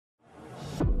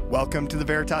Welcome to the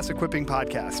Veritas Equipping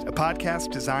Podcast, a podcast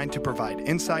designed to provide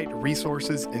insight,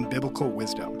 resources, and biblical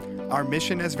wisdom. Our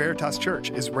mission as Veritas Church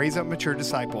is raise up mature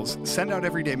disciples, send out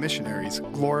everyday missionaries,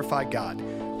 glorify God.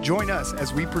 Join us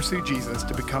as we pursue Jesus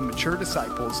to become mature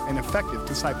disciples and effective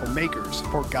disciple makers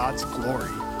for God's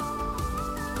glory.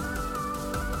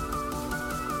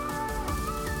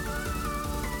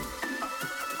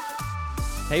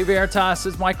 Hey Veritas,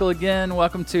 it's Michael again.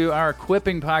 Welcome to our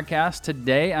Equipping Podcast.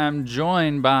 Today I'm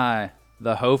joined by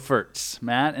the Hoferts,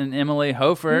 Matt and Emily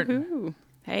Hofert. Woo-hoo.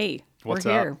 Hey, What's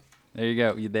we're up? here. There you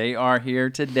go. They are here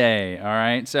today. All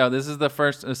right. So this is the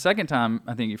second time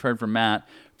I think you've heard from Matt.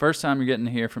 First time you're getting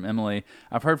to hear from Emily.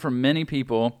 I've heard from many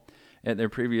people at their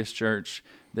previous church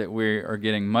that we are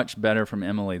getting much better from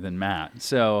Emily than Matt.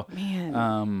 So, Man,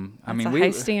 I mean, that's a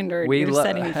high standard you're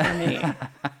setting for me.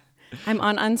 I'm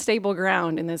on unstable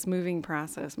ground in this moving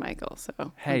process, Michael.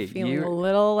 So Hey, I'm feeling a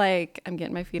little like I'm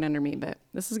getting my feet under me, but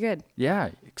this is good.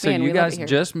 Yeah. So Man, you we love guys it here.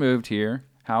 just moved here.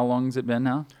 How long has it been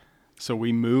now? So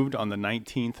we moved on the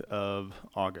 19th of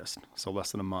August, so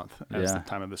less than a month as Yeah. the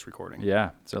time of this recording. Yeah.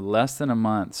 So less than a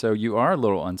month. So you are a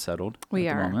little unsettled We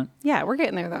at are. the moment. Yeah, we're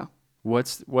getting there though.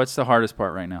 What's the hardest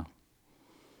part right now?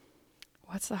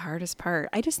 What's the hardest part?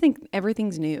 I just think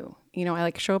everything's new. You know, I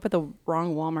like show up at the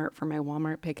wrong Walmart for my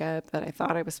Walmart pickup that I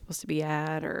thought I was supposed to be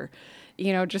at, or,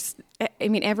 you know, I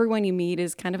mean, everyone you meet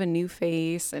is kind of a new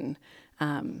face. And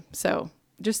so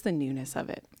just the newness of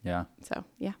it. Yeah. So,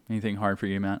 yeah. Anything hard for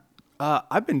you, Matt?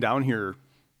 I've been down here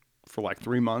for like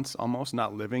 3 months almost,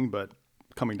 not living, but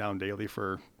coming down daily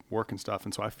for work and stuff.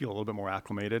 And so I feel a little bit more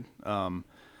acclimated.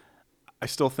 I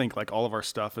still think like all of our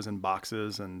stuff is in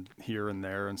boxes and here and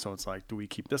there. And so it's like, do we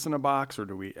keep this in a box or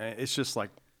do we, it's just like,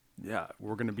 yeah,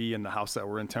 we're going to be in the house that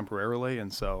we're in temporarily.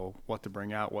 And so what to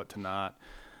bring out, what to not,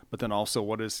 but then also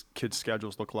what does kids'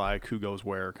 schedules look like, who goes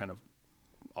where, kind of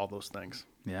all those things.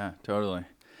 Yeah, totally.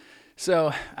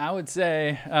 So I would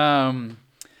say,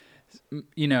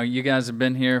 you know, you guys have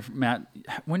been here. Matt,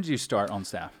 when did you start on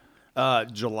staff?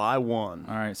 July 1.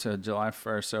 All right, so July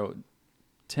 1st, so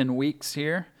 10 weeks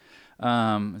here.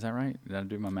 Is that right? Did I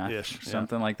do my math? Ish, yeah.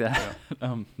 Something like that. Yeah.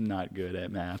 I'm not good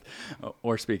at math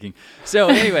or speaking. So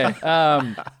anyway,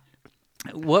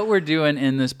 what we're doing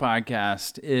in this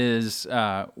podcast is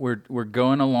we're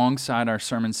going alongside our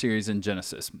sermon series in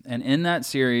Genesis. And in that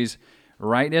series,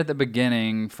 right at the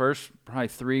beginning, first probably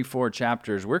 3-4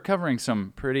 chapters, we're covering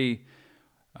some pretty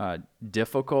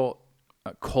difficult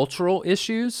cultural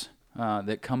issues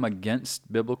that come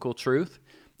against biblical truth.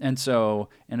 And so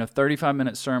in a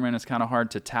 35-minute sermon, it's kind of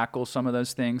hard to tackle some of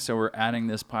those things. So we're adding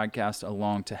this podcast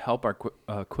along to help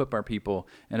equip our people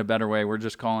in a better way. We're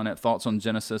just calling it Thoughts on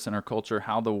Genesis and Our Culture,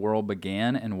 How the World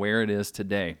Began and Where It Is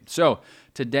Today. So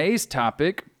today's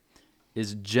topic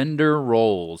is gender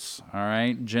roles, all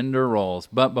right? Gender roles.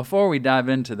 But before we dive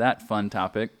into that fun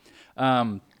topic,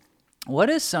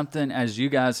 what is something, as you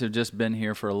guys have just been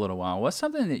here for a little while, what's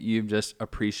something that you've just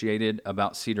appreciated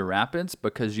about Cedar Rapids?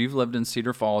 Because you've lived in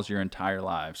Cedar Falls your entire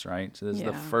lives, right? So this is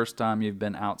the first time you've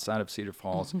been outside of Cedar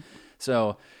Falls.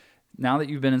 So now that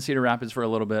you've been in Cedar Rapids for a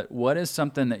little bit, what is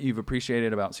something that you've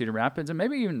appreciated about Cedar Rapids? And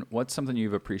maybe even what's something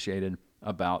you've appreciated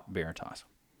about Veritas?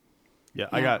 Yeah,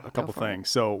 I got a couple things.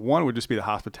 So one would just be the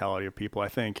hospitality of people. I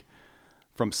think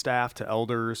from staff to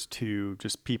elders to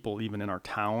just people even in our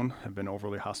town have been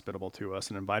overly hospitable to us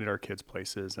and invited our kids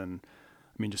places. And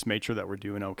I mean, just made sure that we're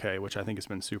doing okay, which I think has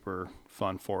been super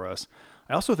fun for us.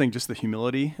 I also think just the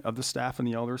humility of the staff and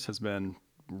the elders has been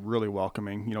really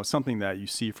welcoming. You know, something that you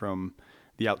see from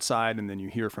the outside and then you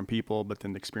hear from people, but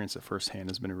then the experience it firsthand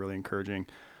has been really encouraging.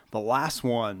 The last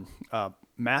one,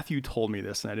 Matthew told me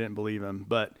this and I didn't believe him,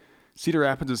 but Cedar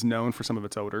Rapids is known for some of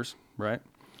its odors, right?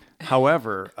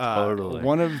 However, Totally.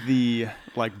 one of the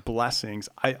like blessings,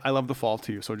 I love the fall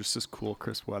too. So just this cool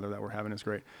crisp weather that we're having is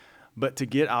great. But to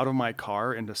get out of my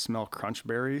car and to smell crunch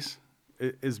berries,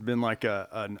 it has been like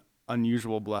an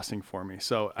unusual blessing for me.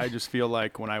 So I just feel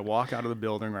like when I walk out of the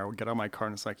building or I get out of my car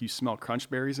and it's like you smell crunch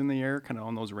berries in the air, kind of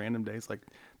on those random days, like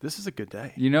this is a good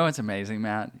day. You know, it's amazing,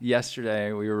 Matt.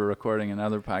 Yesterday, we were recording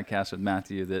another podcast with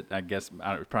Matthew that I guess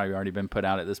it's probably already been put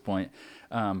out at this point.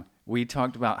 We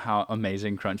talked about how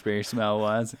amazing crunchberry smell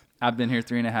was. I've been here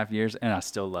 3.5 years, and I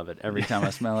still love it. Every time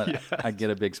I smell it, Yes. I get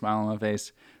a big smile on my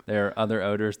face. There are other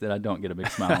odors that I don't get a big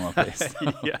smile on my face.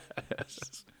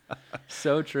 Yes.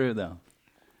 So true, though.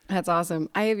 That's awesome.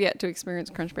 I have yet to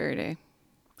experience Crunchberry Day.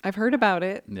 I've heard about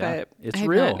it, Yeah, but it's I have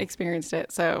real. not experienced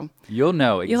it. So You'll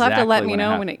know exactly. you'll have to let me when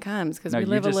know when it comes because we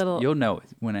live a little. You'll know it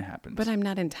when it happens. But I'm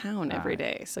not in town every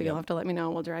day, so you'll have to let me know.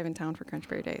 We'll drive in town for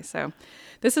Crunchberry Day. So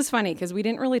this is funny because we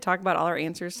didn't really talk about all our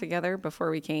answers together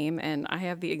before we came, and I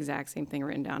have the exact same thing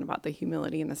written down about the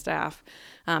humility in the staff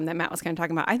that Matt was kind of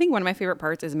talking about. I think one of my favorite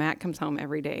parts is Matt comes home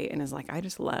every day and is like, I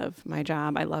just love my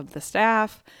job. I love the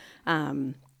staff.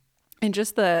 And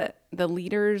just the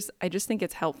leaders, I just think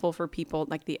it's helpful for people,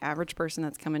 like the average person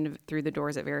that's coming through the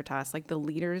doors at Veritas, like the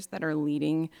leaders that are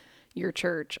leading your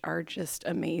church are just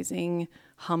amazing,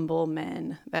 humble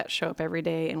men that show up every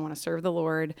day and want to serve the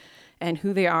Lord. And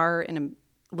who they are in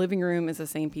a living room is the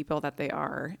same people that they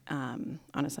are on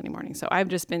a Sunday morning. So I've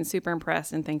just been super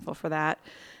impressed and thankful for that.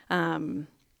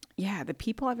 Yeah, the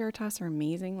people at Veritas are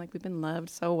amazing. Like we've been loved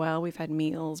so well. We've had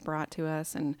meals brought to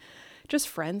us and just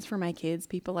friends for my kids.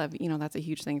 People have, that's a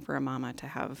huge thing for a mama to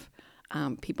have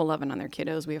people loving on their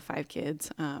kiddos. We have 5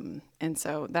 kids. And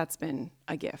so that's been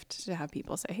a gift to have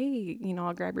people say, hey,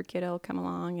 I'll grab your kiddo, come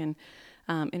along and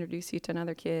introduce you to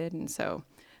another kid. And so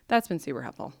that's been super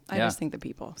helpful. I just think the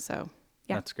people. So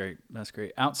yeah. That's great. That's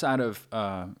great. Outside of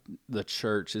the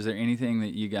church, is there anything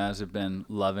that you guys have been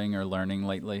loving or learning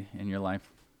lately in your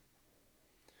life?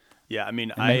 Yeah, I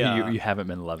mean, you haven't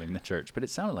been loving the church, but it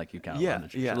sounded like you kind of loved the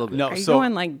church a little bit. No, Are you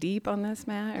going like deep on this,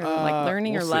 Matt, or like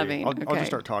learning we'll or see. loving? I'll just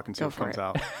start talking so it comes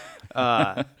out.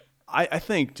 I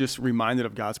think just reminded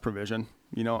of God's provision,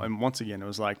 and once again, it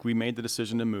was like we made the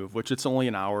decision to move, which it's only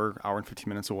an hour and 15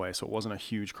 minutes away. So it wasn't a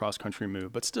huge cross country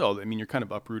move, but still, I mean, you're kind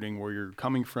of uprooting where you're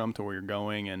coming from to where you're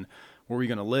going and where are you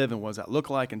going to live and what does that look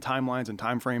like and timelines and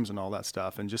timeframes and all that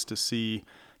stuff. And just to see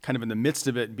kind of in the midst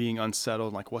of it being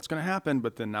unsettled, like what's going to happen,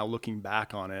 but then now looking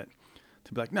back on it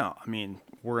to be like, no, I mean,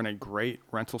 we're in a great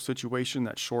rental situation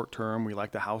that's short term. We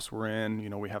like the house we're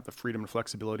in, we have the freedom and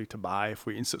flexibility to buy if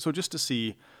we, so just to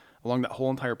see along that whole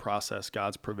entire process,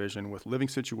 God's provision with living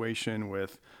situation,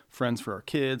 with friends for our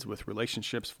kids, with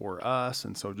relationships for us.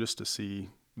 And so just to see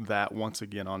that once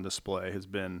again on display has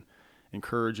been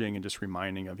encouraging and just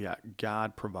reminding of,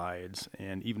 God provides.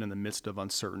 And even in the midst of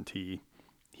uncertainty,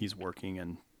 he's working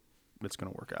and it's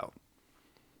going to work out.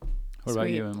 What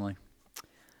about you, Emily?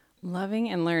 Loving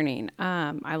and learning.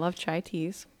 I love chai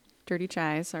teas. Dirty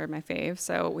chais are my fave.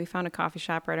 So we found a coffee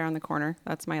shop right around the corner.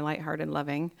 That's my lighthearted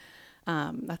loving.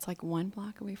 That's like 1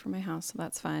 block away from my house. So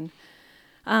that's fun.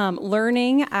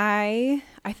 Learning. I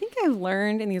think I've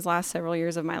learned in these last several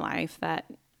years of my life that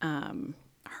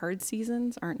hard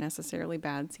seasons aren't necessarily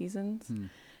bad seasons.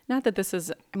 Not that this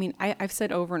is, I've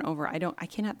said over and over, I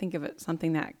cannot think of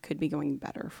something that could be going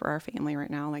better for our family right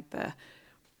now. Like the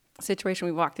situation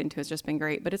we walked into has just been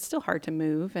great, but it's still hard to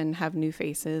move and have new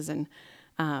faces. And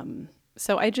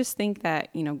so I just think that,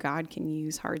 God can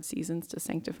use hard seasons to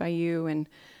sanctify you.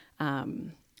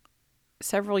 And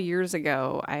several years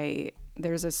ago,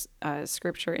 there's a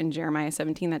scripture in Jeremiah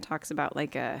 17 that talks about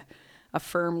like a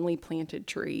firmly planted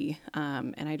tree.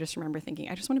 And I just remember thinking,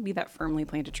 I just want to be that firmly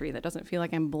planted tree that doesn't feel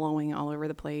like I'm blowing all over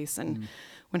the place. And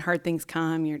when hard things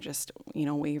come, you're just,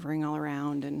 wavering all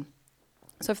around. And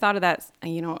so I've thought of that,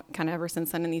 kind of ever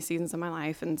since then in these seasons of my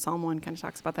life. And Psalm 1 kind of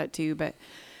talks about that too. But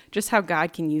just how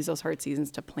God can use those hard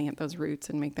seasons to plant those roots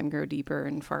and make them grow deeper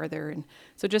and farther. And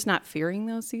so just not fearing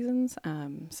those seasons.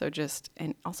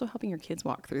 And also helping your kids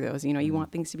walk through those. You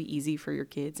want things to be easy for your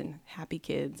kids and happy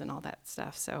kids and all that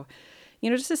stuff. So,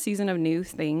 just a season of new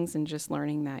things and just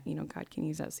learning that, God can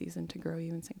use that season to grow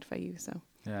you and sanctify you. So,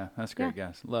 yeah, that's great,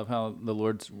 guys. Love how the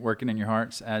Lord's working in your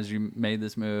hearts as you made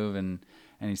this move and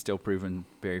he's still proven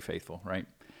very faithful, right?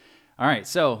 All right,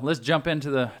 so let's jump into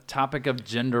the topic of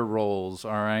gender roles,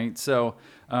 all right? So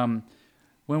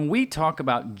when we talk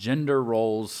about gender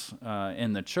roles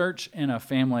in the church, in a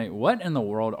family, what in the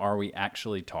world are we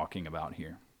actually talking about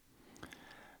here?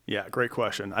 Yeah, great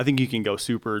question. I think you can go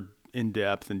super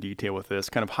in-depth and detail with this,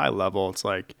 kind of high level. It's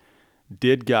like,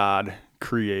 did God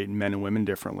create men and women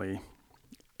differently?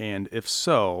 And if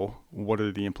so, what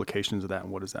are the implications of that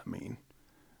and what does that mean?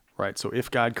 Right? So if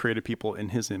God created people in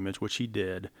his image, which he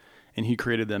did, and he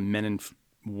created them men and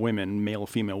women, male,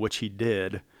 female, which he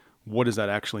did, what does that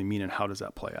actually mean and how does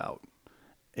that play out?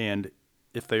 And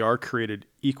if they are created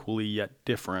equally yet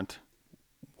different,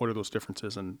 what are those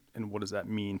differences and what does that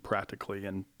mean practically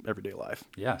in everyday life?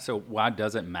 Yeah, so why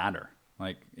does it matter?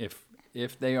 Like if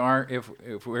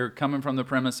we're coming from the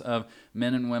premise of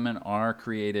men and women are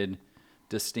created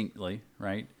distinctly,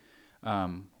 right?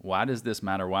 Why does this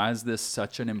matter? Why is this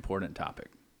such an important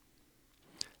topic?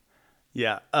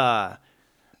 Yeah.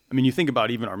 You think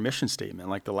about even our mission statement,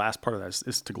 like the last part of that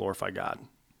is to glorify God,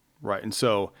 right? And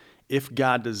so if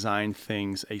God designed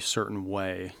things a certain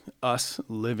way, us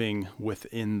living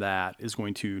within that is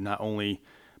going to not only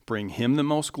bring him the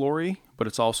most glory, but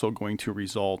it's also going to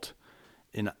result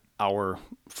in our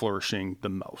flourishing the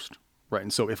most, right?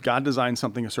 And so if God designed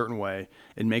something a certain way,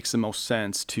 it makes the most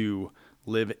sense to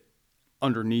live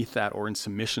underneath that or in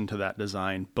submission to that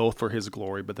design, both for his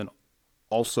glory, but then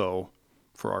also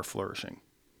for our flourishing.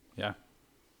 Yeah.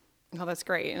 Oh, that's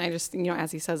great. And I just,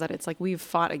 as he says that, it's like we've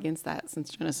fought against that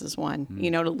since Genesis 1,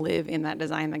 to live in that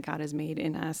design that God has made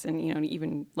in us. And,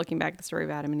 even looking back at the story of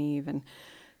Adam and Eve. And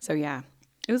so, yeah,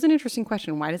 it was an interesting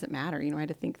question. Why does it matter? I had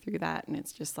to think through that. And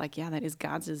it's just like, yeah, that is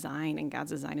God's design. And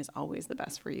God's design is always the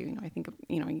best for you. I think,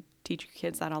 you teach your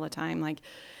kids that all the time. Like,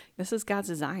 this is God's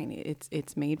design.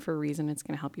 It's made for a reason. It's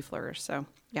going to help you flourish. So,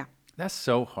 yeah. That's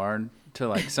so hard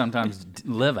to sometimes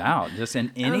live out just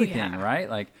in anything,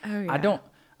 right?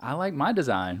 I like my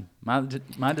design. My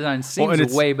design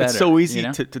seems way better. It's so easy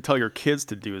to tell your kids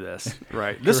to do this,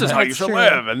 right? This is how you should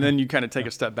live. And then you kind of take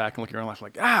a step back and look at your own life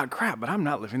like, crap, but I'm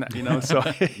not living that, So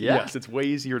yes, it's way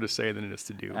easier to say than it is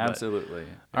to do. Absolutely.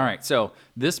 All right. So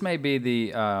this may be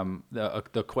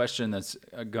the question that's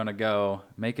going to go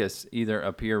make us either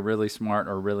appear really smart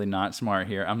or really not smart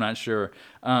here. I'm not sure.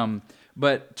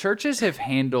 But churches have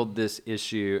handled this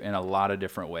issue in a lot of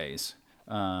different ways.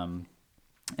 And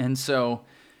so,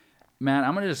 Matt,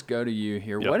 I'm going to just go to you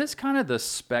here. Yep. What is kind of the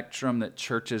spectrum that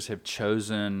churches have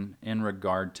chosen in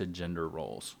regard to gender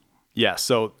roles? Yeah,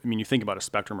 so, you think about a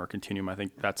spectrum or continuum. I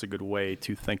think that's a good way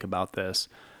to think about this.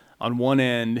 On one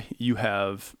end, you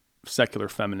have secular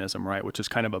feminism, right, which is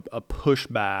kind of a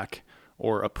pushback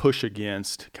or a push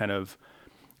against kind of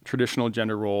traditional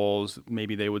gender roles.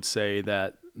 Maybe they would say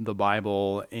that the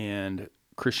Bible and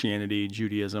Christianity,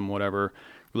 Judaism, whatever,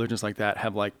 religions like that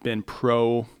have been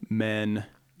pro men,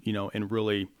 and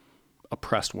really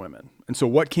oppressed women. And so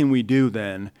what can we do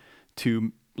then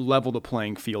to level the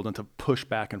playing field and to push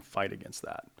back and fight against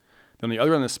that? Then on the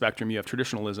other end of the spectrum, you have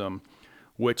traditionalism,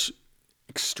 which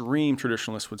extreme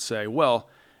traditionalists would say, well,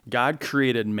 God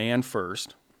created man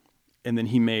first, and then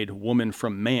he made woman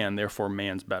from man, therefore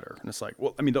man's better. And it's like,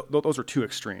 well, those are two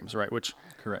extremes, right? Which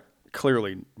correct,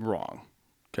 clearly wrong.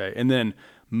 Okay. And then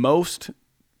most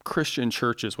Christian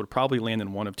churches would probably land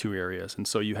in one of two areas. And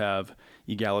so you have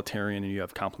egalitarian and you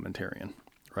have complementarian,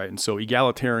 right? And so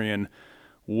egalitarian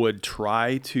would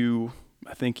try to,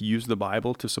 I think, use the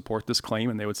Bible to support this claim.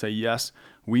 And they would say, yes,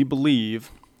 we believe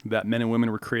that men and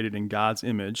women were created in God's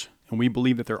image. And we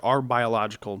believe that there are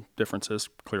biological differences,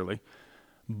 clearly.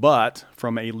 But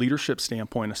from a leadership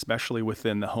standpoint, especially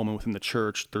within the home and within the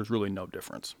church, there's really no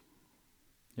difference.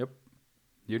 Yep.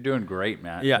 You're doing great,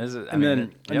 Matt. Yeah. And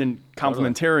then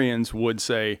complementarians would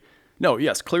say, no,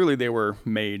 yes, clearly they were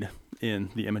made in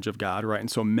the image of God, right? And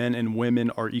so men and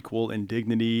women are equal in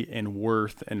dignity and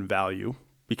worth and value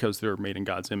because they're made in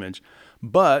God's image,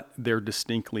 but they're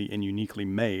distinctly and uniquely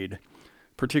made,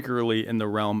 particularly in the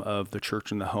realm of the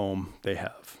church and the home, they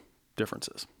have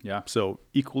differences. Yeah. So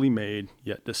equally made,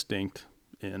 yet distinct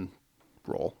in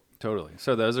role. Totally.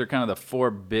 So those are kind of the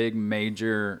four big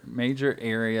major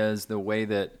areas, the way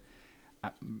that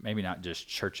maybe not just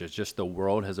churches, just the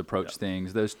world has approached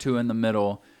things. Those two in the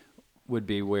middle would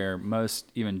be where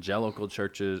most evangelical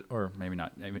churches, or maybe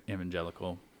not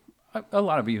evangelical, a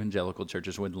lot of evangelical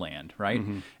churches would land, right?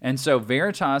 Mm-hmm. And so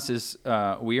Veritas is,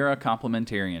 we are a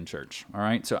complementarian church, all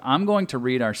right? So I'm going to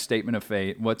read our statement of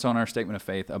faith, what's on our statement of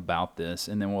faith about this,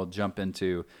 and then we'll jump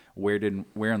into where in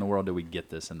the world did we get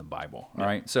this in the Bible, all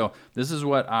right? So this is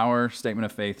what our statement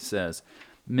of faith says.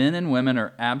 Men and women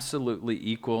are absolutely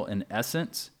equal in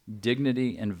essence,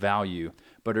 dignity, and value,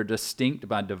 but are distinct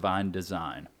by divine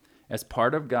design. As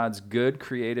part of God's good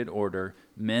created order,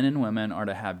 men and women are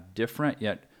to have different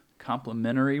yet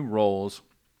complementary roles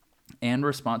and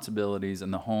responsibilities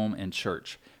in the home and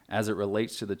church. As it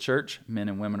relates to the church, men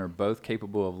and women are both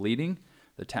capable of leading.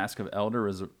 The task of elder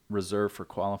is reserved for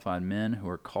qualified men who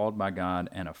are called by God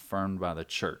and affirmed by the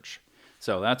church.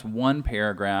 So that's one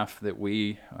paragraph that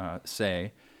we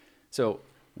say. So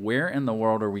where in the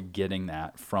world are we getting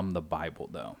that from the Bible,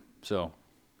 though? So,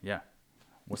 yeah.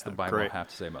 What's the Bible have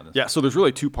to say about this? Yeah, so there's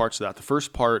really two parts to that. The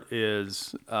first part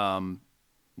is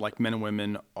like men and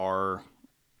women are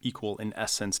equal in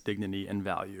essence, dignity, and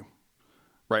value,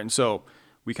 right? And so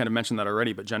we kind of mentioned that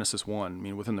already, but Genesis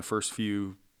 1, within the first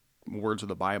few words of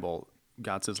the Bible,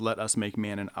 God says, let us make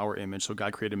man in our image. So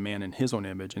God created man in his own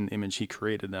image. In the image he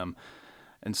created them.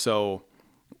 And so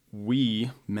we,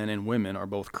 men and women, are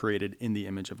both created in the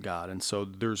image of God. And so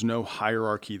there's no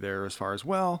hierarchy there as far as,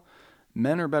 well,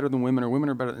 men are better than women or women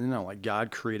are better than, no, like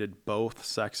God created both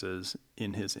sexes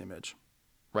in his image,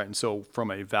 right? And so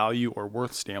from a value or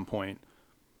worth standpoint,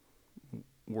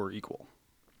 we're equal.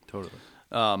 Totally.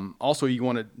 Also, you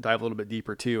want to dive a little bit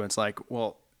deeper too. It's like,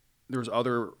 well, there's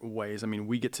other ways. I mean,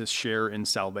 we get to share in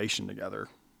salvation together,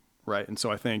 right? And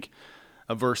so I think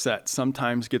a verse that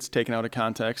sometimes gets taken out of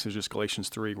context is just Galatians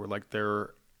 3, where like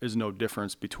there is no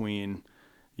difference between,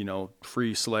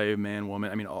 free, slave, man,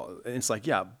 woman. I mean, it's like,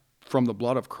 yeah, from the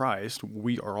blood of Christ,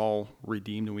 we are all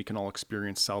redeemed and we can all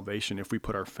experience salvation if we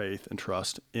put our faith and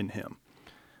trust in him.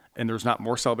 And there's not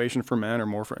more salvation for men or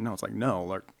more for, no, it's like, no,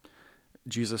 like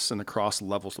Jesus and the cross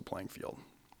levels the playing field.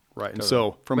 Right. And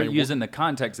so but using the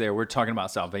context there, we're talking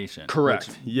about salvation. Correct.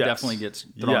 Which yes. definitely gets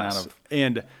thrown out of.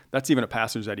 And that's even a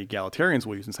passage that egalitarians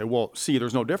will use and say, well, see,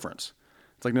 there's no difference.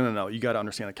 It's like, no. You got to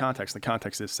understand the context. The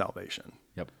context is salvation.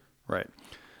 Yep. Right.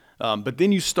 But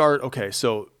then you start, okay,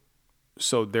 so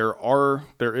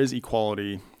there is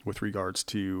equality with regards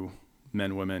to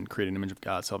men, women, created in the image of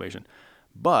God, salvation,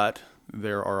 but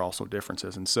there are also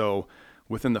differences. And so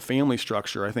within the family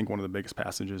structure, I think one of the biggest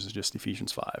passages is just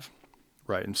Ephesians 5.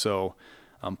 Right. And so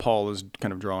Paul is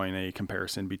kind of drawing a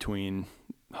comparison between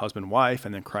husband and wife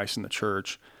and then Christ and the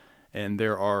church. And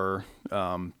there are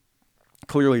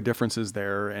clearly differences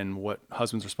there in what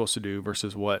husbands are supposed to do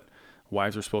versus what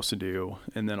wives are supposed to do.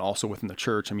 And then also within the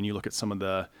church, I mean, you look at some of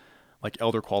the like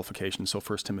elder qualifications. So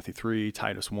 1 Timothy 3,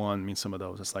 Titus 1, I mean, some of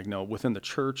those, it's like, no, within the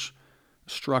church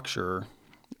structure,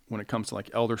 when it comes to like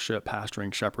eldership,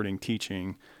 pastoring, shepherding,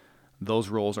 teaching, those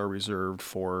roles are reserved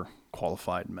for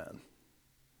qualified men.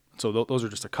 So those are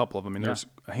just a couple of them. I mean, there's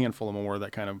a handful of more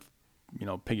that kind of,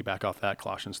 piggyback off that,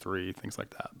 Colossians 3, things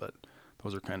like that. But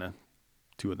those are kind of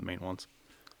two of the main ones.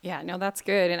 Yeah, no, that's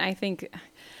good. And I think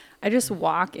I just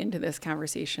walk into this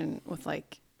conversation with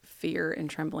like fear and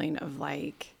trembling of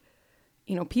like,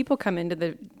 people come into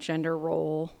the gender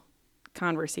role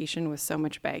conversation with so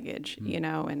much baggage,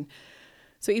 and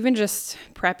so even just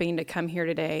prepping to come here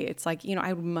today, it's like,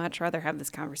 I would much rather have this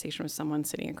conversation with someone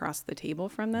sitting across the table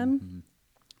from them. Mm-hmm.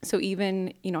 So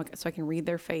even, so I can read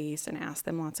their face and ask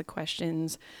them lots of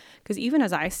questions. Because even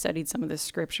as I studied some of the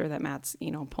scripture that Matt's,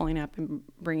 pulling up and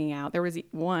bringing out, there was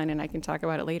one, and I can talk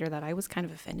about it later, that I was kind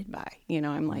of offended by.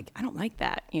 I'm like, I don't like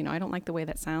that. I don't like the way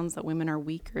that sounds, that women are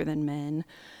weaker than men.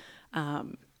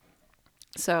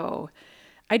 So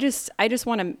I just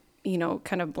want to,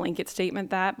 kind of blanket statement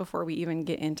that before we even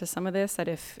get into some of this, that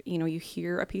if, you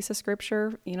hear a piece of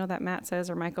scripture, that Matt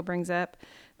says or Michael brings up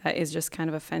that is just kind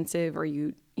of offensive or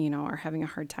you are having a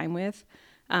hard time with,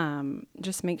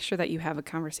 just make sure that you have a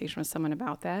conversation with someone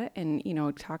about that and,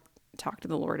 talk to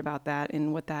the Lord about that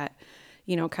and what that,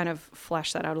 kind of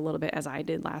flesh that out a little bit as I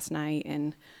did last night.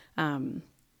 And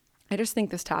I just think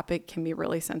this topic can be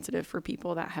really sensitive for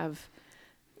people that have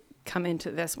come into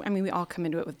this. I mean, we all come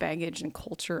into it with baggage and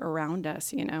culture around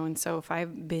us, and so if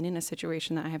I've been in a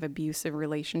situation that I have abusive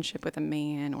relationship with a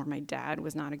man or my dad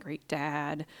was not a great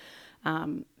dad,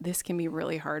 this can be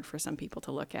really hard for some people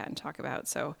to look at and talk about.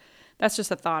 So that's just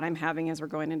a thought I'm having as we're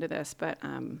going into this. But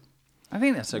I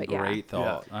think that's a great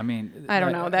thought. Yeah. I mean, I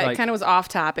don't know. That kind of was off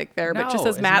topic there. But just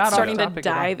as Matt's starting to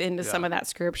dive into some of that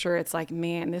scripture, it's like,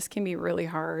 man, this can be really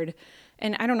hard.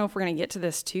 And I don't know if we're going to get to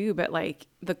this too, but like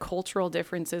the cultural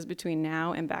differences between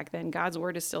now and back then, God's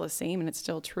word is still the same and it's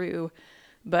still true.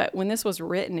 But when this was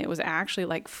written, it was actually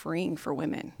like freeing for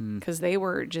women because they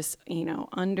were just,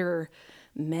 under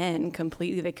men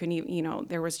completely. They couldn't even,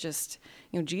 there was just,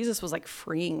 Jesus was like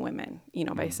freeing women,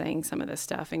 by saying some of this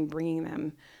stuff and bringing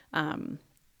them,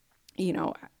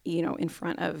 in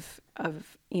front of,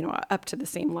 up to the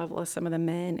same level as some of the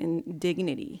men in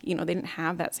dignity. They didn't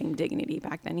have that same dignity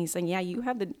back then. He's saying, yeah, you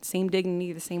have the same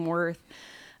dignity, the same worth.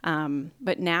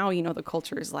 But now, the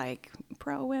culture is like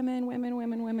pro women.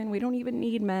 We don't even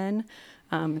need men,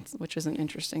 which is an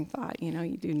interesting thought.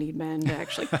 You do need men to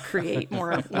actually create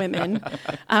more women.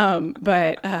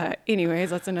 But anyways,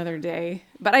 that's another day.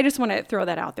 But I just want to throw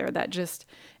that out there that just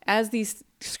as these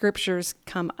scriptures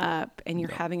come up and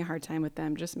you're having a hard time with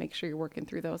them, just make sure you're working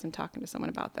through those and talking to someone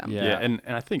about them. Yeah. And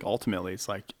I think ultimately it's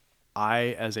like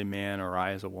I as a man or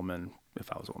I as a woman,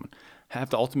 if I was a woman, have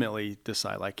to ultimately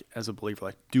decide, like, as a believer,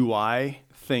 like, do I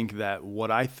think that what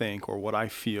I think or what I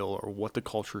feel or what the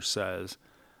culture says,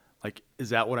 like, is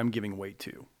that what I'm giving weight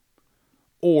to?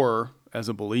 Or as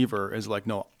a believer is like,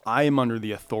 no, I am under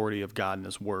the authority of God and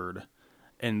his word,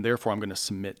 and therefore I'm going to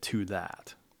submit to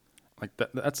that. Like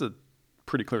that's a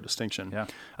pretty clear distinction. Yeah.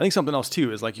 I think something else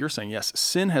too is like you're saying, yes,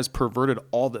 sin has perverted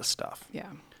all this stuff.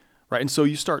 Yeah. Right. And so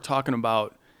you start talking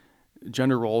about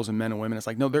gender roles and men and women. It's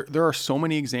like, no, there are so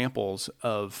many examples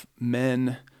of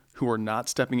men who are not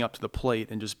stepping up to the plate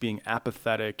and just being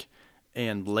apathetic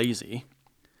and lazy.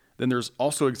 Then there's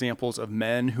also examples of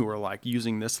men who are like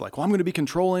using this like, well, I'm going to be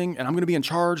controlling and I'm going to be in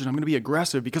charge and I'm going to be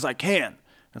aggressive because I can.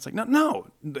 And it's like, no,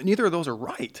 neither of those are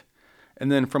right.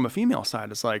 And then from a female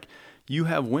side, it's like you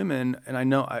have women, and I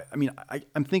know,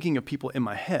 I'm thinking of people in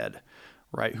my head,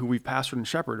 right, who we've pastored and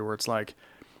shepherded, where it's like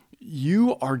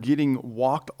you are getting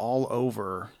walked all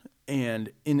over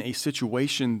and in a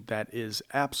situation that is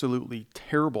absolutely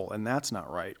terrible, and that's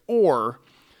not right. Or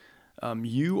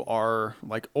you are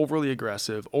like overly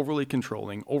aggressive, overly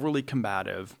controlling, overly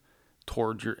combative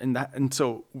towards and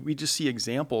so we just see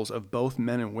examples of both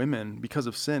men and women, because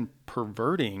of sin,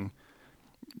 perverting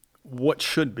what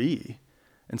should be.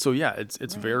 And so, yeah,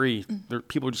 it's very,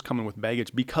 people are just coming with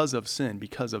baggage because of sin,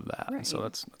 because of that. Right. And so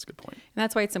that's a good point. And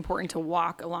that's why it's important to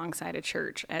walk alongside a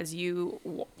church as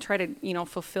you try to,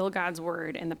 fulfill God's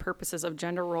word and the purposes of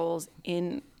gender roles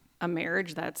in a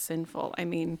marriage that's sinful. I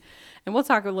mean, and we'll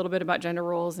talk a little bit about gender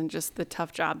roles and just the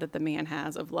tough job that the man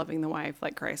has of loving the wife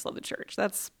like Christ loved the church.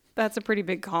 That's a pretty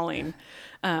big calling.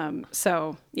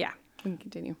 So, yeah. We can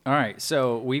continue. All right,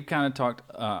 so we've kind of talked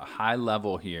high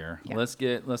level here. Yeah. Let's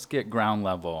get ground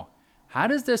level. How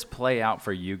does this play out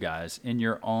for you guys in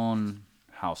your own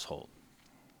household?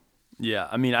 Yeah,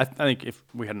 I mean, I think if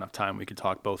we had enough time, we could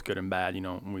talk both good and bad.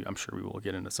 I'm sure we will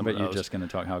get into some of those. But you're just going to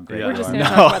talk how great We're just you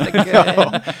going are. to talk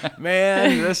about the good.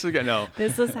 Man, this is good. No.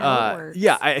 This is how it works.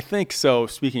 Yeah, I think so.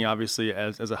 Speaking obviously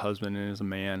as a husband and as a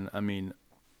man, I mean,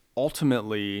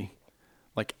 ultimately,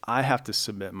 like, I have to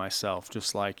submit myself,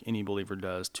 just like any believer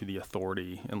does, to the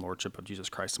authority and lordship of Jesus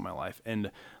Christ in my life.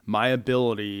 And my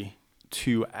ability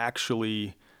to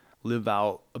actually live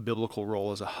out a biblical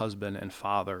role as a husband and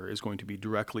father is going to be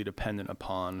directly dependent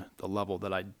upon the level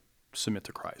that I submit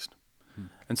to Christ.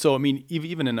 And so, I mean,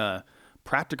 even in a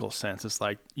practical sense, it's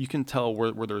like you can tell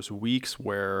where there's weeks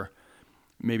where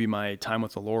maybe my time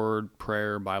with the Lord,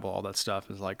 prayer, Bible, all that stuff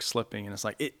is like slipping. And it's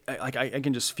like, I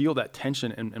can just feel that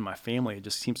tension in my family. It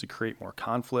just seems to create more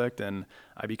conflict, and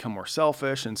I become more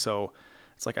selfish. And so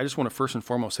it's like, I just want to first and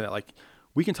foremost say that, like,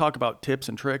 we can talk about tips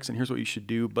and tricks and here's what you should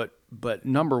do. But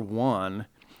number one,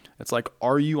 it's like,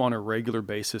 are you on a regular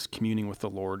basis communing with the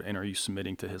Lord, and are you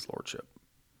submitting to his lordship?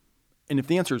 And if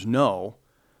the answer is no,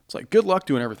 it's like, good luck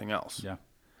doing everything else. Yeah.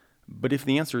 But if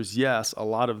the answer is yes, a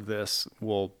lot of this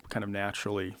will kind of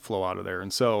naturally flow out of there.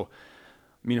 And so,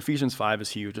 I mean, Ephesians 5 is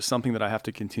huge. It's something that I have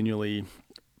to continually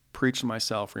preach to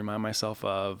myself, remind myself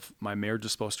of. My marriage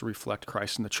is supposed to reflect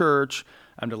Christ in the church.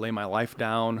 I'm to lay my life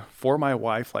down for my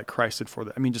wife like Christ did for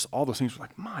the, I mean, just all those things are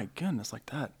like, my goodness, like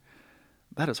that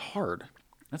is hard.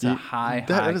 That's a high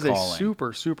That is calling. A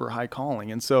super, super high calling.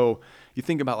 And so you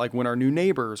think about like when our new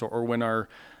neighbors or when our,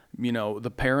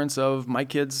 the parents of my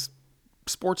kids'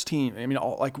 sports team, I mean,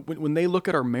 when they look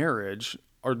at our marriage,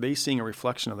 are they seeing a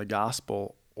reflection of the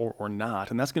gospel or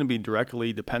not? And that's going to be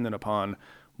directly dependent upon,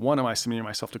 one, am I submitting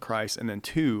myself to Christ? And then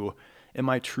two, am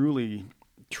I truly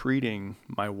treating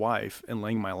my wife and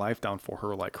laying my life down for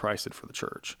her like Christ did for the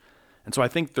church? And so I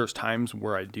think there's times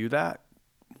where I do that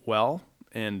well,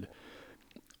 and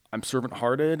I'm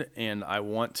servant-hearted, and I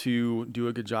want to do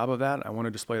a good job of that. I want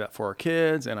to display that for our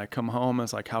kids, and I come home and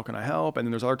it's like, how can I help? And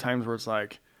then there's other times where it's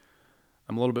like,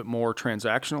 I'm a little bit more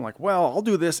transactional, like, well, I'll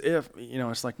do this if,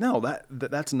 it's like, no,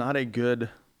 that's not a good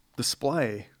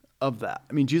display of that.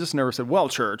 I mean, Jesus never said, well,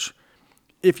 church,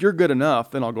 if you're good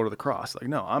enough, then I'll go to the cross. Like,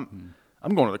 no, I'm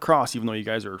going to the cross, even though you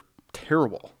guys are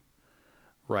terrible.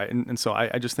 Right. And so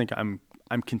I just think I'm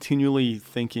continually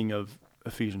thinking of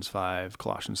Ephesians 5,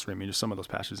 Colossians 3, I mean, just some of those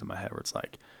passages in my head where it's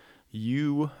like,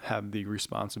 you have the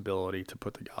responsibility to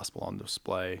put the gospel on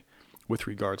display with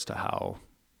regards to how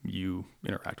you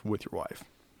interact with your wife.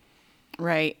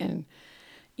 Right. And,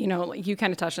 you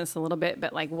kind of touched on this a little bit,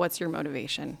 but like, what's your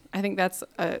motivation? I think that's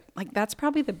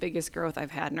probably the biggest growth I've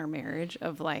had in our marriage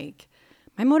of like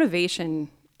my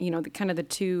motivation, the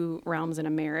two realms in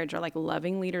a marriage are like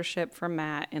loving leadership from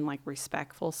Matt and like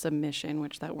respectful submission,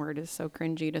 which that word is so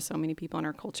cringy to so many people in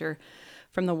our culture,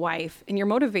 from the wife. And your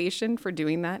motivation for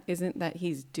doing that isn't that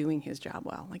he's doing his job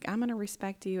well. Like, I'm going to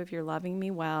respect you if you're loving me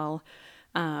well.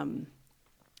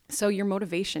 So your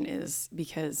motivation is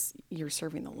because you're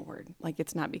serving the Lord. Like,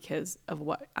 it's not because of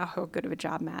how good of a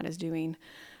job Matt is doing.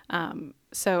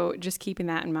 So just keeping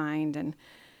that in mind. And,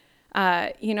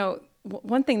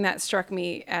 one thing that struck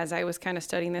me as I was kind of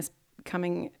studying this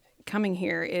coming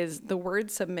here is the word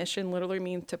submission literally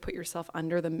means to put yourself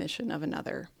under the mission of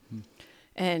another.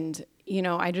 And,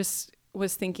 I just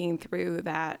was thinking through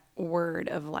that word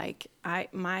of like,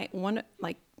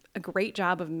 a great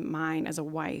job of mine as a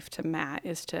wife to Matt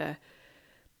is to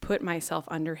put myself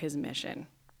under his mission,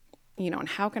 and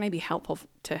how can I be helpful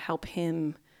to help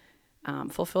him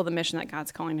fulfill the mission that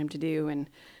God's calling him to do. And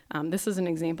this is an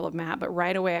example of Matt, but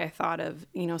right away I thought of,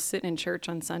 sitting in church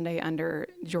on Sunday under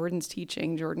Jordan's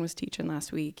teaching. Jordan was teaching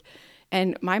last week,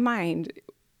 And my mind,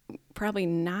 probably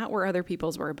not where other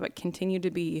people's were, but continued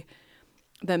to be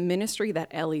the ministry that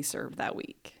Ellie served that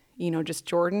week. Just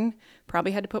Jordan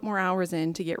probably had to put more hours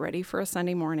in to get ready for a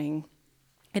Sunday morning.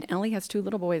 And Ellie has 2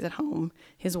 little boys at home,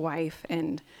 his wife,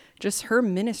 and just her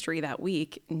ministry that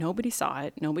week. Nobody saw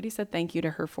it. Nobody said thank you to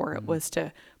her for it, was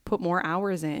to put more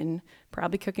hours in,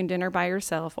 probably cooking dinner by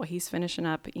herself while he's finishing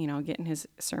up, getting his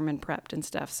sermon prepped and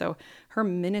stuff. So her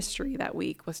ministry that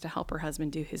week was to help her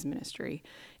husband do his ministry.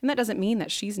 And that doesn't mean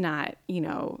that she's not,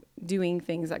 doing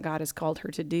things that God has called her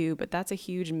to do, but that's a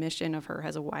huge mission of her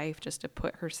as a wife, just to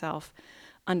put herself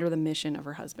under the mission of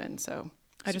her husband. So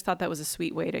I just thought that was a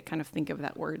sweet way to kind of think of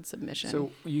that word, submission.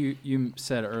 So you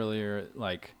said earlier,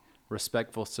 like,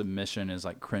 respectful submission is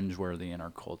like cringeworthy in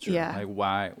our culture. Yeah.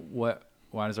 Like,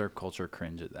 why does our culture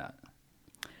cringe at that?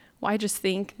 Well, I just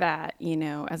think that,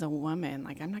 as a woman,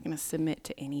 like, I'm not going to submit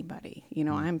to anybody.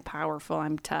 I'm powerful.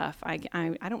 I'm tough. I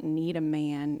don't need a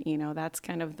man. That's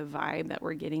kind of the vibe that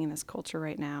we're getting in this culture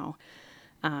right now.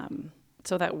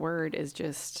 So that word is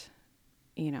just,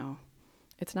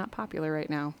 it's not popular right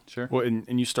now. Sure. Well,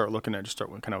 and you start looking at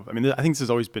I mean, I think this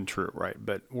has always been true, right?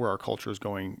 But where our culture is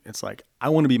going, it's like, I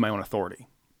want to be my own authority.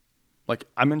 Like,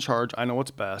 I'm in charge. I know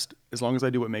what's best. As long as I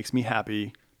do what makes me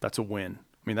happy, that's a win.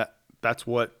 I mean, that's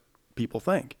what people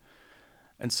think.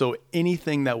 And so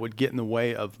anything that would get in the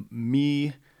way of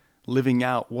me living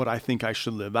out what I think I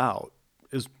should live out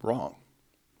is wrong.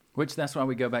 Which that's why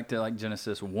we go back to like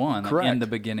Genesis 1, like, Correct. in the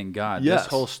beginning, God. Yes.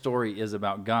 This whole story is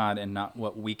about God and not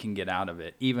what we can get out of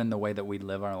it. Even the way that we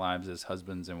live our lives as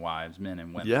husbands and wives, men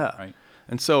and women. Yeah. Right.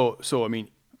 And so I mean,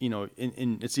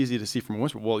 it's easy to see from a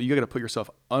woman, well, you got to put yourself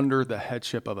under the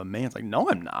headship of a man. It's like, no,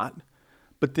 I'm not.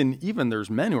 But then even there's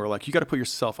men who are like, you got to put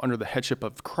yourself under the headship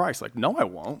of Christ. Like, no, I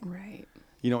won't. Right.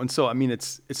 And so, I mean,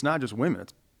 it's not just women.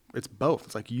 It's both.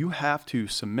 It's like, you have to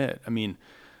submit. I mean,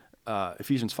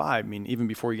 Ephesians 5, I mean, even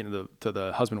before you get into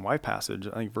the husband and wife passage,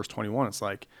 I think verse 21, it's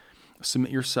like,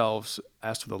 submit yourselves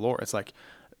as to the Lord. It's like,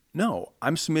 no,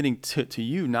 I'm submitting to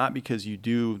you, not because you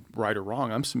do right or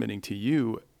wrong. I'm submitting to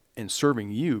you and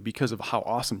serving you because of how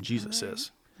awesome Jesus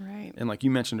is. Right. And like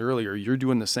you mentioned earlier, you're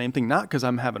doing the same thing, not because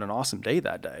I'm having an awesome day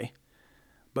that day,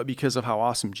 but because of how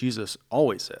awesome Jesus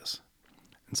always is.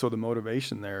 And so the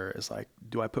motivation there is like,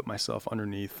 do I put myself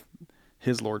underneath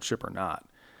his lordship or not?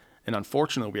 And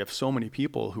unfortunately, we have so many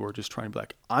people who are just trying to be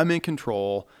like, I'm in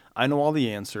control. I know all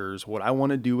the answers. What I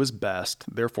want to do is best.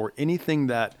 Therefore, anything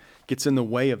that gets in the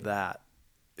way of that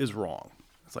is wrong.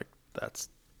 It's like, that's...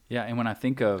 Yeah, and when I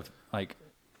think of like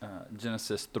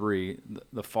Genesis 3,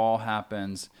 the fall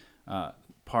happens.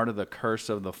 Part of the curse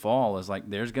of the fall is like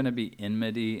there's going to be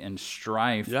enmity and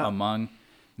strife among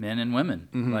men and women.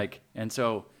 Mm-hmm. Like, and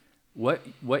so what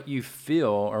you feel,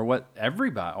 or what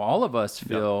everybody, all of us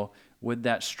feel with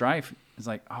that strife is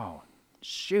like, oh,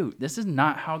 shoot, this is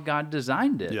not how God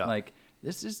designed it. Like,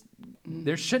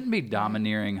 there shouldn't be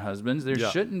domineering husbands. There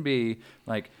shouldn't be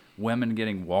like women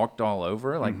getting walked all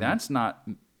over. Like, that's not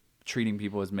treating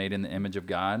people as made in the image of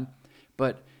God.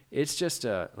 But it's just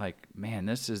like, man,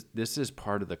 this is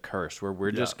part of the curse where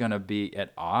we're just going to be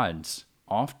at odds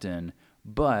often,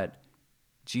 but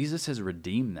Jesus has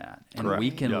redeemed that, and we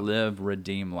can live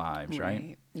redeemed lives,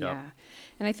 right? Yeah.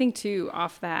 And I think too,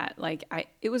 off that, like,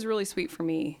 it was really sweet for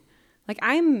me. Like,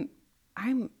 I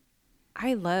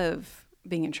love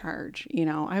being in charge.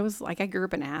 I was like, I grew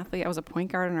up an athlete. I was a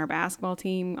point guard on our basketball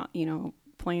team,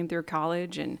 playing through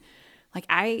college, and like,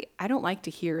 I don't like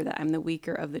to hear that I'm the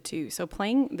weaker of the two. So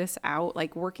playing this out,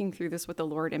 like working through this with the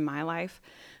Lord in my life,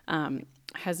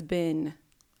 has been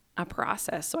a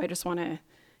process. So I just want to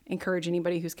encourage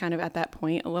anybody who's kind of at that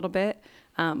point a little bit.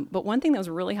 But one thing that was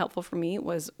really helpful for me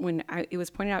was when it was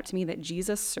pointed out to me that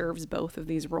Jesus serves both of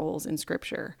these roles in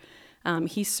Scripture.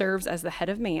 He serves as the head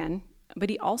of man, but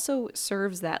he also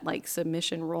serves that like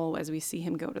submission role as we see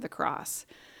him go to the cross.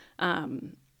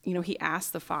 He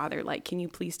asked the Father, like, can you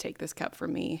please take this cup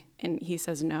from me? And he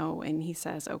says no. And he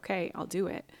says, okay, I'll do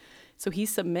it. So he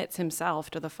submits himself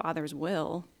to the Father's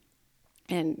will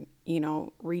and,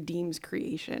 redeems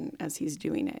creation as he's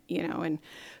doing it, And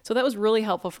so that was really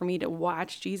helpful for me to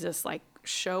watch Jesus, like,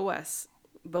 show us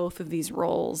both of these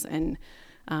roles, and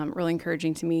really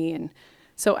encouraging to me. And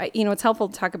so, it's helpful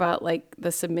to talk about, like,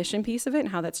 the submission piece of it and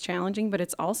how that's challenging, but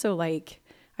it's also, like,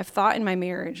 I've thought in my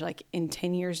marriage, like in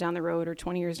 10 years down the road or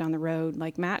 20 years down the road,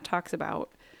 like Matt talks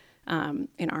about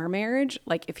in our marriage,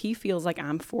 like if he feels like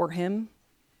I'm for him,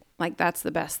 like that's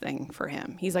the best thing for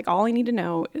him. He's like, all I need to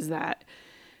know is that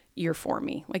you're for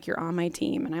me, like you're on my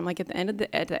team. And I'm like, at the end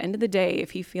of the day,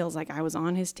 if he feels like I was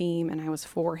on his team and I was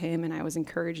for him and I was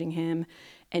encouraging him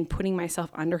and putting myself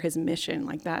under his mission,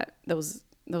 like that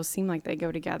those seem like they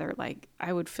go together, like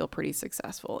I would feel pretty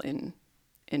successful in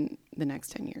the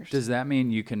next 10 years. Does that mean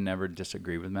you can never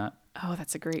disagree with Matt? Oh,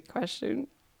 that's a great question.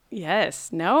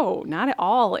 Yes. No, not at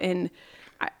all. And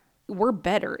we're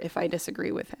better if I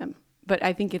disagree with him. But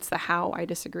I think it's the how I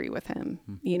disagree with him.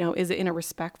 You know, is it in a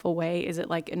respectful way? Is it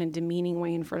like in a demeaning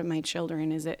way in front of my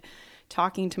children? Is it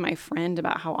talking to my friend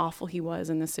about how awful he was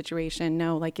in this situation?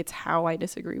 No, like it's how I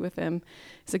disagree with him.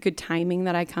 It's a good timing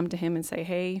that I come to him and say,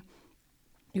 hey,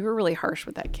 you were really harsh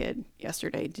with that kid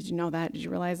yesterday. Did you know that? Did you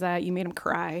realize that? You made him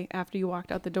cry after you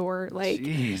walked out the door. Like,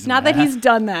 Jeez, not Matt. that he's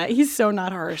done that. He's so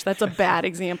not harsh. That's a bad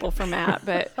example for Matt,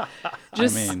 but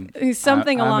just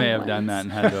something along I may the have done that lines.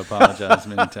 and had to apologize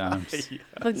many times.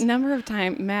 The number of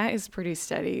times Matt is pretty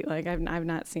steady. Like I've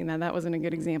not seen that. That wasn't a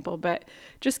good example, but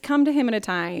just come to him at a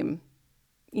time.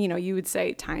 You know, you would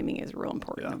say timing is real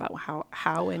important about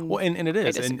how and Well, and it I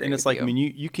is, disagree and it's with like you. I mean,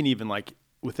 you can even like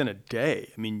within a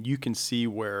day. I mean, you can see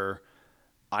where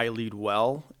I lead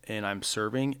well and I'm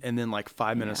serving, and then like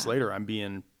 5 minutes later, I'm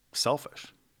being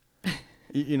selfish.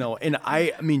 You know, and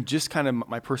I mean, just kind of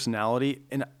my personality,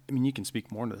 and I mean, you can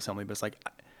speak more into this, Emily, but it's like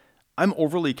I'm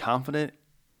overly confident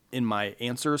in my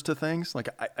answers to things. Like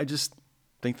I just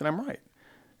think that I'm right.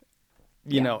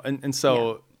 You know, and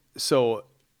so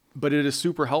but it is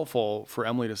super helpful for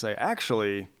Emily to say,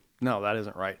 actually, no, that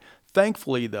isn't right.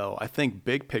 Thankfully, though, I think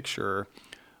big picture,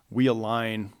 we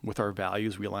align with our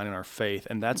values, we align in our faith,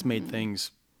 and that's made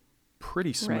things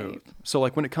pretty smooth. Right. So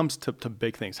like when it comes to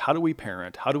big things, how do we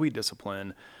parent? How do we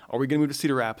discipline? Are we going to move to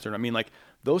Cedar Rapids? I mean, like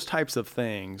those types of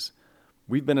things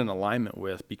we've been in alignment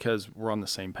with because we're on the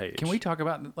same page. Can we talk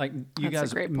about like you That's a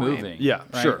guys great point. moving? Yeah,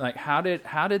 right? sure. Like how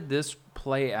did this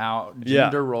play out? Yeah.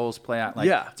 Gender roles play out? Like,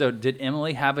 Yeah. So did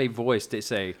Emily have a voice to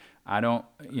say, I don't,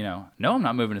 no, I'm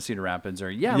not moving to Cedar Rapids,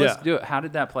 or let's do it. How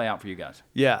did that play out for you guys?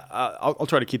 Yeah, I'll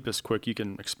try to keep this quick. You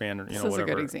can expand, or This is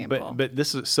whatever. a good example. But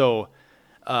this is so.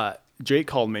 Jake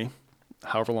called me,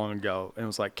 however long ago, and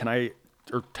was like,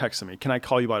 or texted me, can I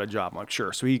call you about a job? I'm like,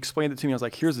 sure. So he explained it to me. I was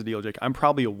like, here's the deal, Jake. I'm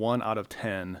probably a 1 out of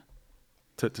 10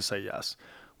 to say yes.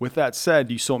 With that said,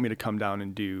 do you still want me to come down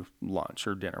and do lunch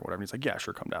or dinner or whatever? And he's like, yeah,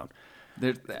 sure, come down.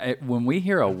 When we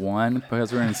hear a 1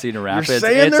 because we're in Cedar Rapids,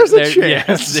 saying there's a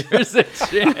chance. Yes, there's a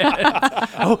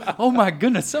chance. oh my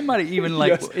goodness! Somebody even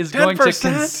is going to 10%?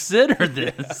 consider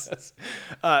this.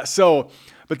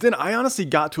 But then I honestly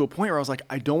got to a point where I was like,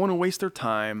 I don't want to waste their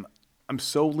time. I'm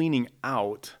so leaning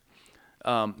out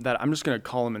that I'm just going to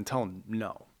call them and tell them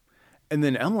no. And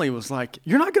then Emily was like,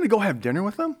 you're not going to go have dinner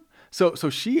with them? So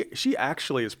she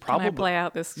actually is probably. Can I play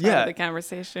out this side of the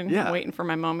conversation? Yeah. I'm waiting for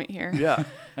my moment here. Yeah.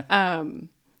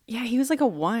 Yeah, he was like a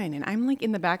 1. And I'm like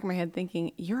in the back of my head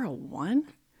thinking, you're a 1?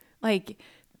 Like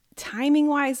timing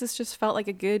wise, this just felt like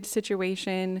a good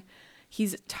situation.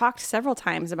 He's talked several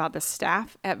times about the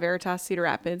staff at Veritas Cedar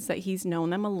Rapids, that he's known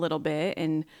them a little bit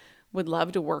and would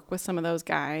love to work with some of those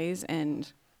guys. And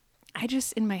I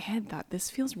just in my head thought, this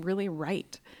feels really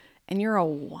right. And you're a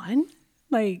 1?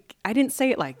 Like, I didn't say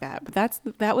it like that, but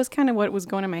that was kind of what was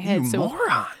going in my head. You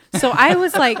moron. So I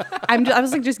was like, I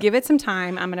was like, just give it some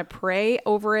time. I'm going to pray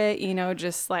over it.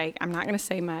 Just like, I'm not going to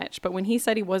say much. But when he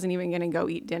said he wasn't even going to go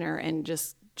eat dinner and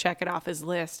just check it off his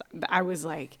list, I was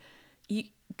like,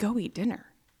 go eat dinner.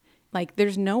 Like,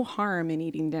 there's no harm in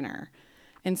eating dinner.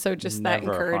 And so just that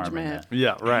Never harm in encouragement. that.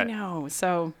 Yeah, right. I know.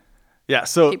 So Yeah.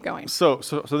 So keep going. So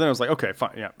then I was like, okay,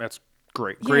 fine. Yeah, that's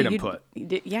great. Great input.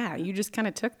 You just kind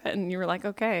of took that and you were like,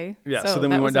 okay. Yeah. So then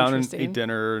we that went was down and interesting. ate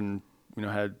dinner, and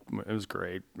it was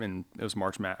great, and it was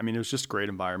March Madness. I mean, it was just a great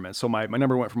environment. So my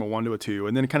number went from a 1 to a 2,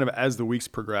 and then kind of as the weeks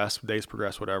progressed, days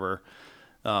progressed, whatever,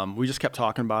 we just kept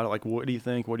talking about it. Like, what do you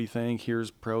think? What do you think?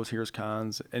 Here's pros, here's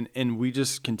cons, and we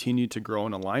just continued to grow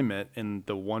in alignment. And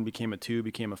the 1 became a 2,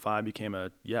 became a 5, became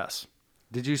a yes.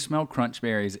 Did you smell crunch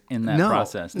berries in that No.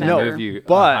 process to No. move you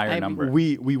But a higher number?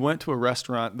 we went to a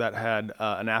restaurant that had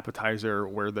an appetizer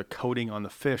where the coating on the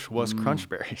fish was crunch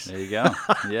berries. There you go.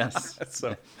 Yes.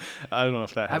 So I don't know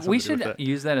if that has We something to do should with it.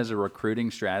 use that as a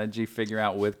recruiting strategy. Figure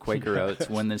out with Quaker Oats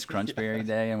when this Crunch Berry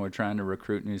Day, and we're trying to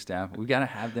recruit new staff. We got to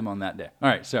have them on that day. All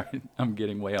right, sorry, I'm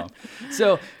getting way off.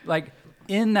 So, like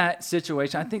in that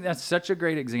situation, I think that's such a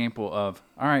great example of,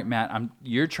 all right, Matt,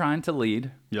 you're trying to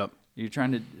lead. Yep. You're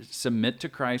trying to submit to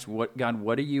Christ. What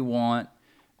do you want?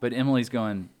 But Emily's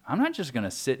going, I'm not just going to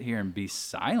sit here and be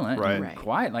silent and Right.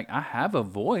 quiet. Like, I have a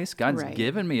voice. God's Right.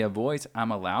 given me a voice.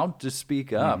 I'm allowed to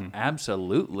speak up.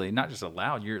 Absolutely. Not just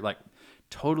allowed. You're like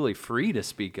totally free to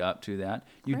speak up to that.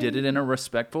 You did it in a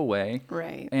respectful way.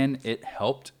 Right. And it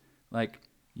helped, like,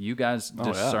 you guys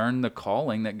discern the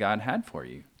calling that God had for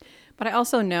you. But I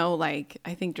also know, like,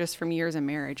 I think just from years of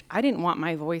marriage, I didn't want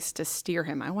my voice to steer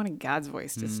him. I wanted God's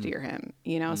voice to steer him,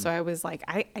 you know? So I was like,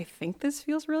 I think this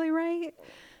feels really right.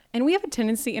 And we have a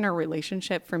tendency in our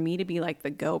relationship for me to be like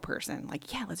the go person.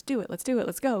 Like, yeah, let's do it. Let's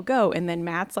go. And then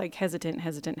Matt's like hesitant.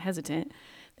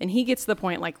 Then he gets to the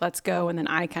point like, let's go. And then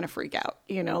I kind of freak out,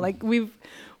 you know, like we've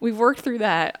worked through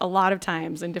that a lot of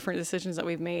times in different decisions that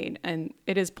we've made. And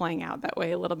it is playing out that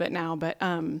way a little bit now. But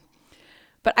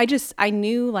I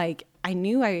knew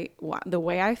the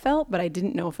way I felt, but I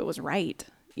didn't know if it was right,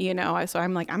 you know? So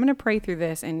I'm like, I'm going to pray through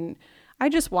this. And I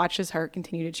just watched his heart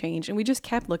continue to change. And we just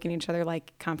kept looking at each other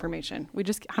like confirmation.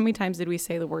 How many times did we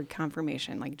say the word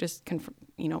confirmation? Like just,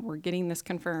 we're getting this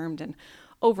confirmed and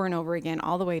over again,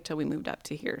 all the way till we moved up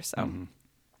to here. So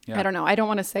Yeah. I don't know. I don't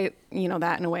want to say,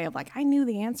 that in a way of like, I knew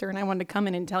the answer and I wanted to come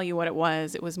in and tell you what it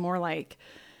was. It was more like,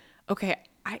 okay,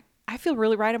 I feel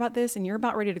really right about this and you're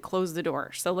about ready to close the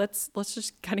door. So let's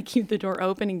just kind of keep the door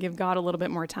open and give God a little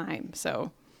bit more time.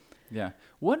 So yeah.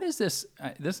 What is this?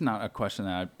 This is not a question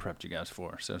that I prepped you guys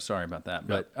for, so sorry about that.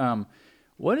 But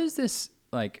what is this,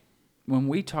 like, when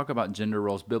we talk about gender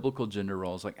roles, biblical gender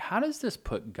roles, like, how does this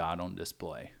put God on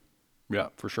display? Yeah,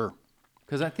 for sure.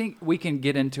 Because I think we can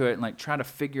get into it and, like, try to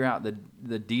figure out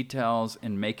the details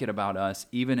and make it about us,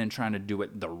 even in trying to do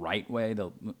it the right way,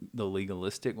 the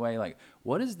legalistic way. Like,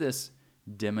 what does this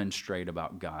demonstrate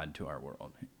about God to our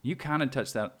world? You kind of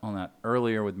touched on that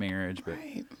earlier with marriage, but...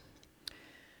 Right.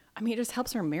 I mean, it just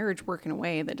helps our marriage work in a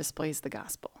way that displays the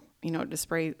gospel. It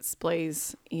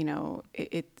displays,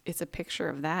 it's a picture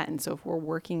of that. And so if we're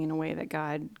working in a way that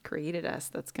God created us,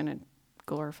 that's going to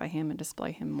glorify him and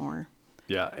display him more.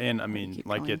 Yeah. And I mean,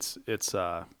 like it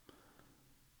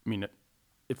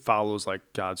follows like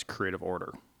God's creative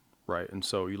order, right? And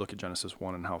so you look at Genesis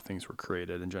 1 and how things were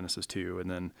created, and Genesis 2, and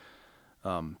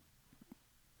then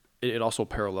it also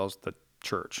parallels the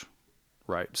church,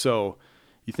 right? So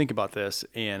you think about this,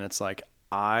 and it's like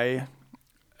I,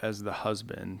 as the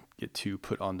husband, get to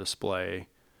put on display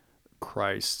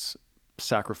Christ's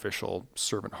sacrificial,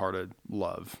 servant-hearted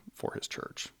love for his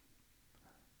church.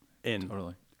 And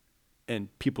Totally.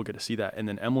 And people get to see that. And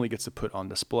then Emily gets to put on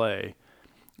display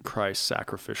Christ's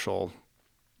sacrificial,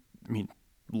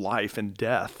 life and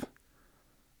death,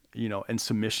 and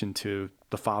submission to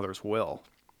the Father's will.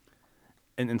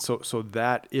 And so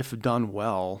that, if done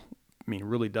well,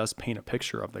 really does paint a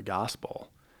picture of the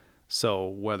gospel. So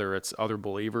whether it's other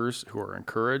believers who are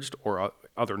encouraged or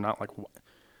other not, like,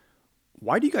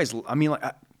 why do you guys,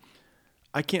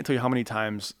 I can't tell you how many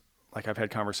times, like, I've had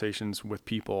conversations with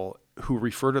people who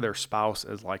refer to their spouse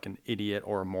as like an idiot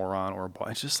or a moron or a boy.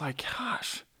 It's just like,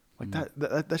 gosh, like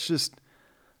that's just,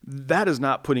 that is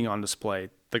not putting on display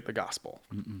the gospel.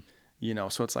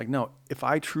 So it's like, no, if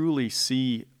I truly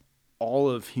see all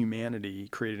of humanity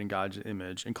created in God's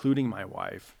image, including my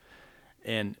wife,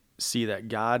 and see that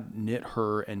God knit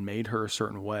her and made her a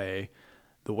certain way,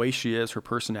 the way she is, her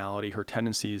personality, her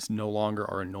tendencies no longer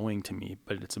are annoying to me,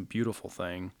 but it's a beautiful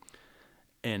thing.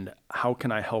 And how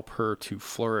can I help her to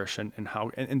flourish, and how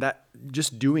that,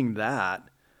 just doing that,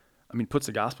 puts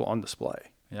the gospel on display.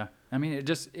 Yeah.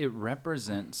 It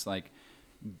represents like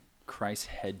Christ's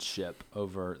headship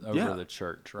over the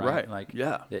church, right? Like,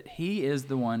 that he is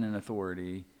the one in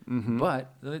authority,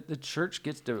 but the church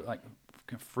gets to like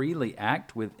freely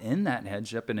act within that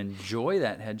headship and enjoy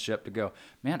that headship, to go,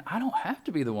 man, I don't have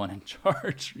to be the one in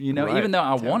charge, Right. even though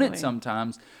I want it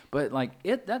sometimes, but like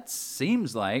that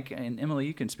seems like, and Emily,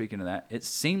 you can speak into that, it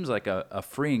seems like a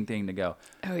freeing thing to go,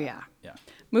 Oh yeah. yeah.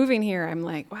 Moving here, I'm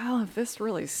like, well, if this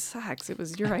really sucks, it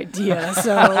was your idea.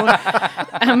 So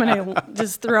I'm going to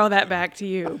just throw that back to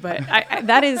you. But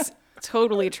that is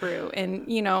totally true. And,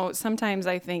 sometimes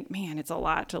I think, man, it's a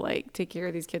lot to like take care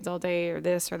of these kids all day or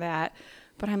this or that.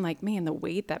 But I'm like, man, the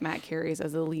weight that Matt carries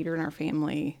as a leader in our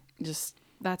family, just,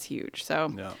 that's huge.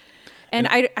 So, Yeah. And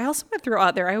I also want to throw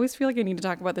out there, I always feel like I need to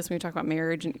talk about this when we talk about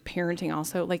marriage and parenting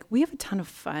also. Like, we have a ton of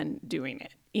fun doing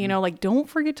it. Like, don't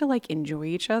forget to like enjoy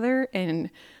each other and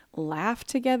laugh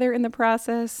together in the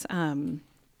process. One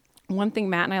thing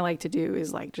Matt and I like to do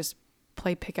is like just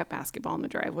play pickup basketball in the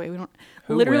driveway. We don't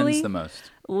Who wins the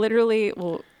most? Literally,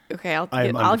 well, okay, I'll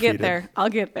get there. I'll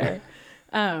get there.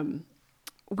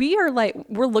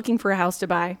 We're looking for a house to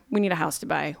buy. We need a house to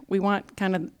buy. We want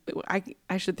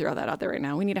I should throw that out there right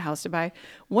now. We need a house to buy.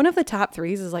 One of the top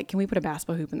threes is like, can we put a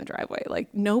basketball hoop in the driveway?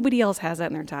 Like, nobody else has that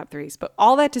in their top threes. But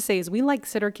all that to say is we like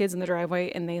sit our kids in the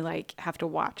driveway and they like have to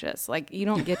watch us. Like, you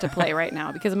don't get to play right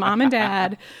now because mom and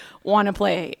dad want to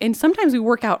play. And sometimes we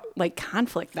work out like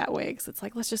conflict that way because it's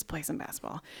like, let's just play some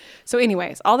basketball. So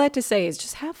anyways, all that to say is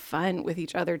just have fun with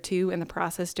each other too in the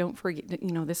process. Don't forget,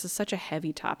 this is such a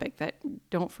heavy topic that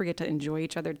don't don't forget to enjoy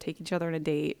each other, take each other on a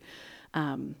date,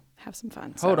 have some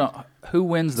fun. Hold on. Who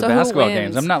wins the So who basketball wins?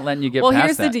 games? I'm not letting you get Well, past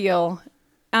here's that. the deal.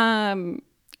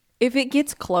 If it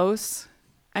gets close,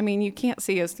 I mean, you can't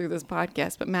see us through this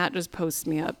podcast, but Matt just posts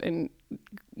me up and,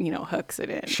 hooks it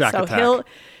in. Shack so attack.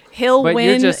 he'll But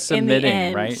win you're just in the submitting,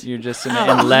 end. right? You're just submitting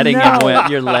and letting him no.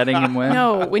 win. You're letting him win.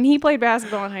 No, when he played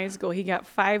basketball in high school, he got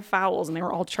 5 fouls and they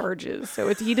were all charges.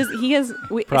 So he has.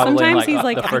 Probably Sometimes he's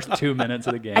like, the first 2 minutes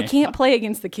of the game. I can't play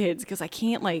against the kids because I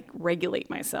can't regulate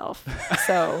myself.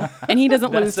 So, and he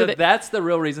doesn't lose to the. That's the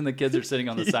real reason the kids are sitting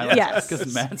on the sidelines. Yes.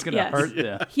 Because Matt's going to Yes. hurt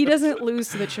them. He doesn't lose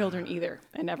to the children either,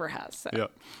 and never has. So. Yeah.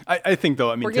 I think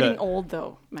though, I mean, We're getting old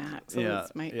though, Matt. So yeah,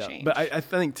 this might yeah. change. But I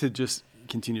think to just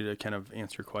continue to kind of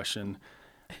answer your question,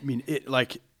 I mean,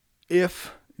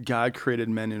 if God created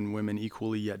men and women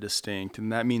equally yet distinct,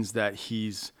 and that means that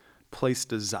He's placed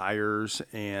desires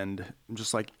and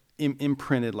just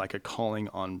imprinted a calling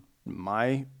on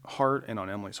my heart and on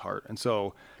Emily's heart. And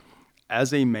so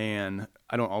as a man,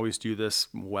 I don't always do this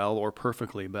well or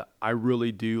perfectly, but I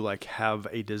really do have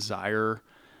a desire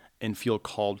and feel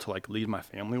called to lead my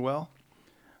family well.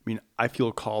 I mean, I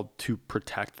feel called to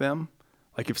protect them.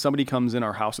 If somebody comes in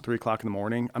our house at 3:00 in the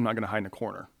morning, I'm not going to hide in a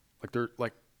corner. I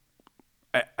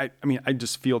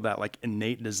just feel that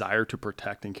innate desire to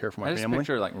protect and care for my I just family.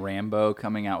 picture Rambo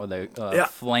coming out with a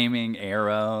flaming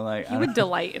arrow. he would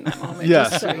delight in that moment.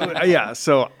 Yes. Just so you know. Yeah.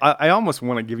 So I almost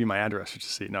want to give you my address just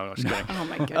to see. No, I'm just kidding. Oh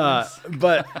my goodness.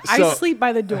 But so, I sleep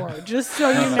by the door, just so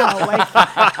you know.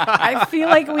 I feel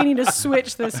like we need to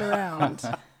switch this around.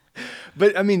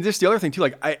 but I mean, just the other thing too,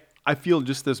 I feel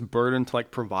just this burden to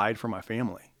provide for my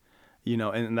family,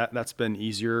 and that's been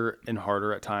easier and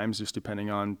harder at times, just depending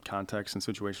on context and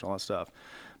situation, all that stuff.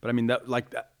 But I mean, that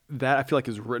I feel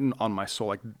is written on my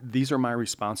soul. These are my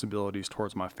responsibilities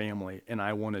towards my family, and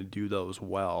I want to do those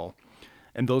well.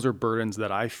 And those are burdens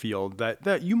that I feel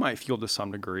that you might feel to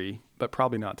some degree, but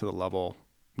probably not to the level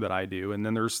that I do. And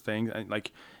then there's things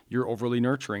you're overly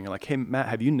nurturing, hey, Matt,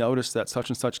 have you noticed that such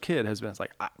and such kid has been? It's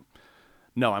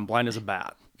no, I'm blind as a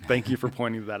bat. Thank you for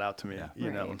pointing that out to me.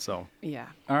 You know, and so Yeah.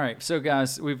 All right, so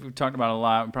guys, we've talked about a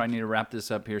lot. We probably need to wrap this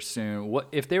up here soon. What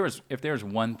if there was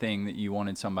one thing that you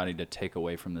wanted somebody to take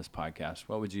away from this podcast?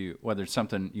 What would you, whether it's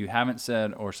something you haven't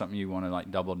said or something you want to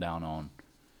double down on,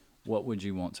 what would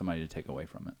you want somebody to take away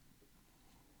from it?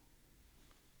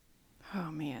 Oh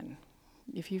man,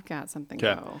 if you've got something,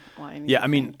 Okay. go. Well, I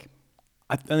think.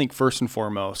 I think first and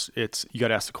foremost, it's you got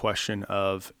to ask the question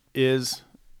of, is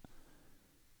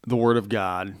the Word of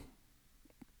God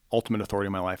ultimate authority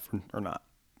in my life or not?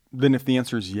 Then if the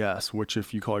answer is yes, which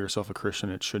if you call yourself a Christian,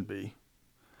 it should be,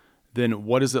 then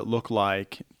what does it look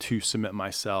like to submit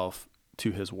myself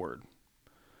to His Word?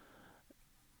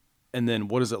 And then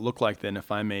what does it look like then if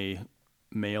I'm a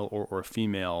male or a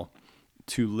female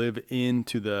to live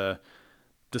into the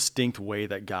distinct way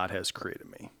that God has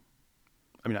created me?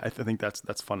 I mean, I think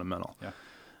that's fundamental. Yeah.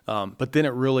 But then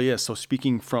it really is. So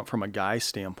speaking from a guy's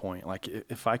standpoint,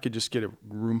 if I could just get a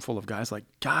room full of guys,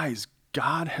 guys,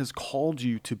 God has called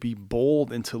you to be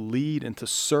bold and to lead and to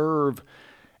serve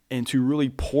and to really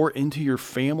pour into your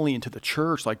family, into the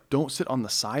church. Don't sit on the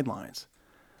sidelines.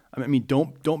 I mean,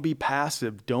 don't be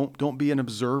passive. Don't be an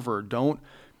observer.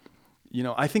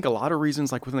 I think a lot of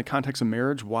reasons, within the context of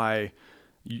marriage, why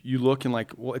you look and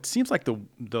well, it seems like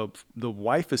the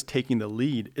wife is taking the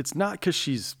lead. It's not because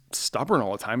she's stubborn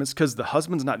all the time. It's because the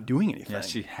husband's not doing anything. Yeah,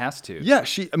 she has to. Yeah,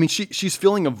 she's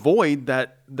filling a void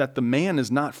that the man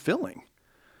is not filling.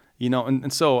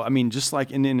 And so I mean, just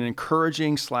in an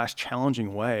encouraging /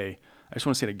 challenging way, I just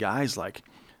want to say to guys,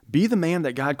 be the man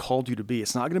that God called you to be.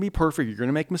 It's not going to be perfect. You're going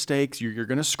to make mistakes. You're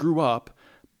going to screw up,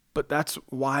 but that's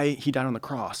why He died on the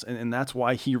cross, and that's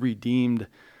why He redeemed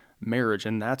marriage,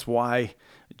 and that's why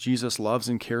Jesus loves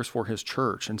and cares for His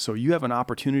church. And so you have an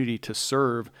opportunity to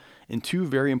serve in two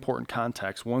very important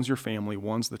contexts. One's your family,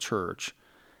 one's the church,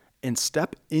 and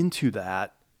step into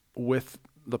that with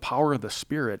the power of the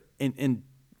Spirit and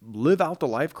live out the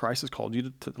life Christ has called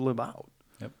you to live out.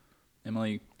 Yep.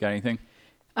 Emily, got anything?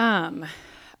 I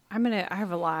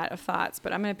have a lot of thoughts,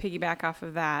 but I'm gonna piggyback off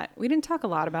of that. We didn't talk a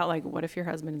lot about what if your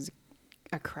husband is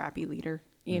a crappy leader,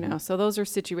 you know? So those are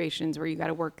situations where you got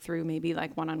to work through maybe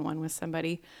one-on-one with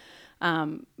somebody.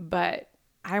 But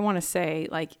I want to say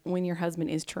when your husband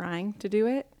is trying to do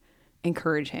it,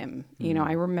 encourage him.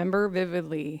 I remember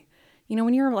vividly,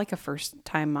 when you're a first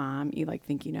time mom, you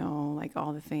think,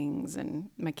 all the things, and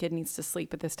my kid needs to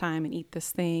sleep at this time and eat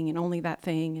this thing and only that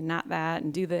thing and not that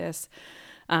and do this.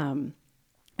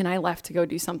 And I left to go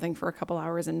do something for a couple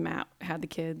hours, and Matt had the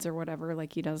kids or whatever,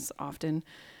 he does often.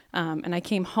 And I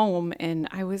came home and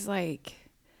I was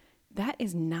that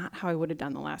is not how I would have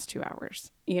done the last 2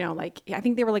 hours. You know, like, I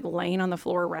think they were like laying on the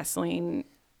floor wrestling.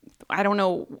 I don't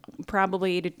know,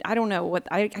 I don't know what,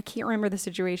 I can't remember the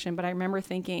situation, but I remember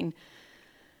thinking,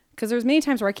 because there was many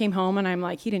times where I came home and I'm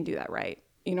like, he didn't do that right.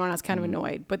 You know, and I was kind of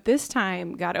annoyed. But this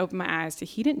time, God opened my eyes to,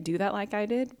 he didn't do that like I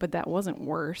did, but that wasn't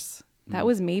worse. That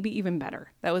was maybe even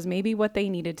better. That was maybe what they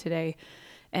needed today.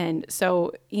 And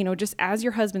so, you know, just as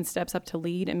your husband steps up to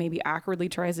lead and maybe awkwardly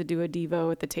tries to do a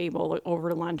Devo at the table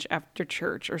over lunch after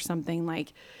church or something,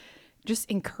 like, just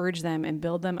encourage them and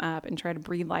build them up and try to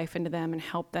breathe life into them and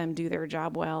help them do their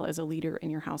job well as a leader in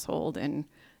your household. And,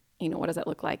 you know, what does that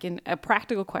look like? And a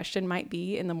practical question might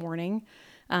be in the morning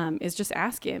is just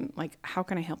ask him, like, how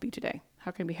can I help you today?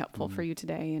 How can I be helpful for you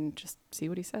today? And just see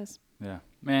what he says. Yeah,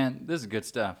 man, this is good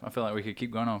stuff. I feel like we could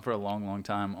keep going on for a long, long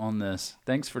time on this.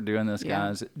 Thanks for doing this,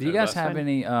 guys. Do you guys have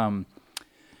any,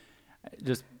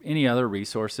 just any other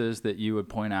resources that you would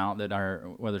point out that are,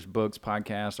 whether it's books,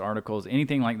 podcasts, articles,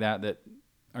 anything like that, that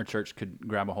our church could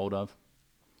grab a hold of?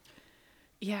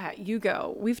 Yeah, you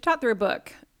go. We've taught through a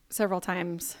book several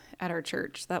times at our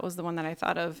church. That was the one that I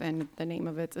thought of, and the name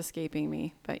of it's escaping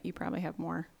me, but you probably have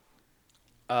more.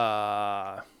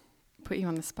 Put you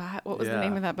on the spot. What was the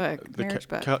name of that book? Marriage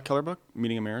book. Keller book,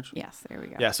 Meaning of Marriage. Yes, there we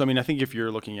go. Yeah, so I mean, I think if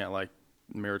you're looking at like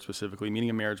marriage specifically, Meaning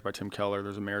of Marriage by Tim Keller,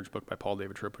 there's a marriage book by Paul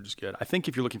David Tripp, which is good. I think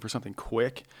if you're looking for something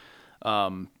quick,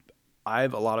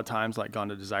 I've a lot of times like gone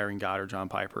to Desiring God or John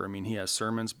Piper. I mean, he has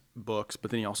sermons, books,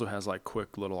 but then he also has like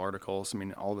quick little articles. I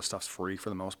mean, all the stuff's free for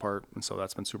the most part, and so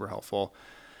that's been super helpful.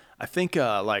 I think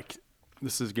like,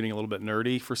 this is getting a little bit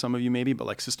nerdy for some of you maybe, but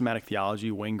like Systematic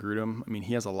Theology, Wayne Grudem, I mean,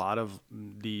 he has a lot of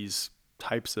these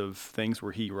types of things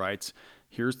where he writes,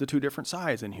 here's the two different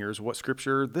sides, and here's what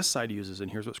scripture this side uses,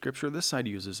 and here's what scripture this side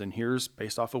uses, and here's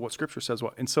based off of what scripture says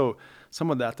what. And so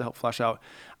some of that to help flesh out.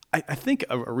 I think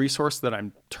a resource that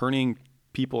I'm turning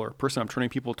people, or a person I'm turning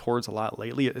people towards a lot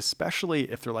lately,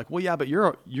 especially if they're like, well, yeah, but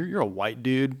you're a white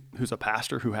dude who's a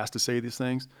pastor who has to say these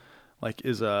things, like,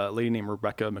 is a lady named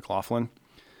Rebecca McLaughlin.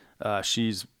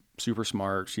 She's super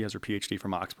smart. She has her PhD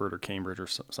from Oxford or Cambridge or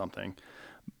something.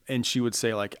 And she would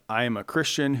say, like, I am a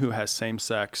Christian who has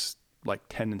same-sex, like,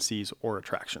 tendencies or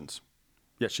attractions.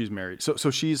 Yet she's married.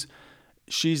 So she's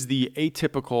the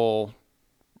atypical,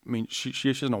 I mean, she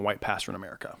isn't a white pastor in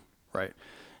America, right?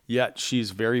 Yet she's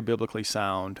very biblically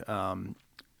sound.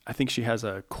 I think she has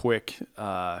a quick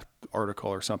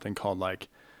article or something called, like,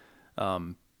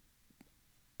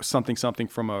 something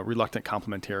from a reluctant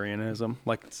complementarianism,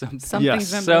 like something. Yes.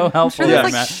 So helpful. I'm sure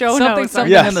there's like show notes.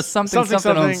 Something Yes. in the something on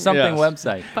something yes.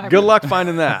 website. Good luck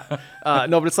finding that.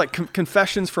 No, but it's like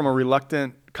Confessions from a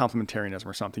Reluctant Complementarianism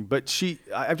or something. But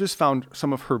I've just found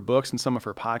some of her books and some of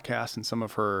her podcasts and some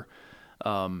of her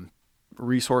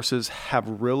resources have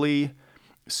really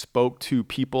spoke to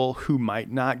people who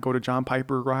might not go to John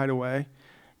Piper right away.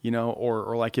 You know,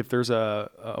 or like if there's a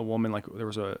woman, like there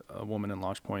was a woman in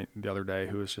Launch Point the other day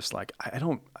who was just like,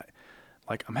 I'm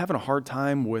having a hard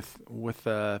time with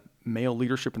male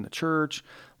leadership in the church.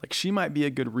 Like, she might be a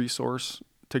good resource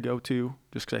to go to,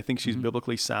 just because I think she's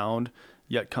biblically sound,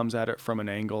 yet comes at it from an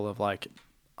angle of like,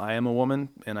 I am a woman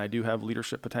and I do have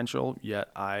leadership potential, yet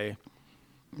I'm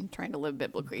trying to live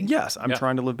biblically. Yes, I'm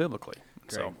trying to live biblically.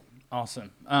 Great. So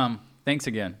Awesome. Thanks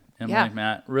again, Emily, Yeah.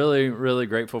 Matt. Really, really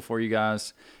grateful for you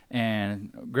guys,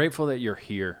 and grateful that you're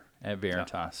here at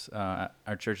Veritas.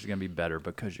 Our church is going to be better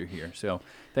because you're here. So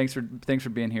thanks for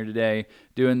being here today,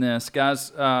 doing this,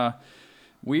 guys. I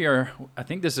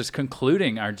think this is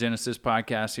concluding our Genesis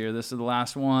podcast here. This is the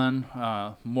last one.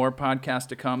 More podcasts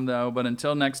to come, though. But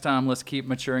until next time, let's keep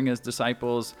maturing as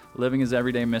disciples, living as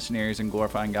everyday missionaries, and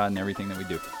glorifying God in everything that we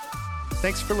do.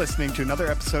 Thanks for listening to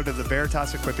another episode of the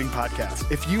Veritas Equipping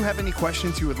Podcast. If you have any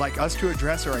questions you would like us to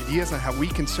address or ideas on how we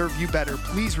can serve you better,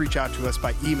 please reach out to us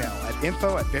by email at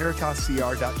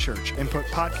info@veritascr.church and put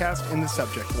podcast in the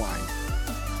subject line.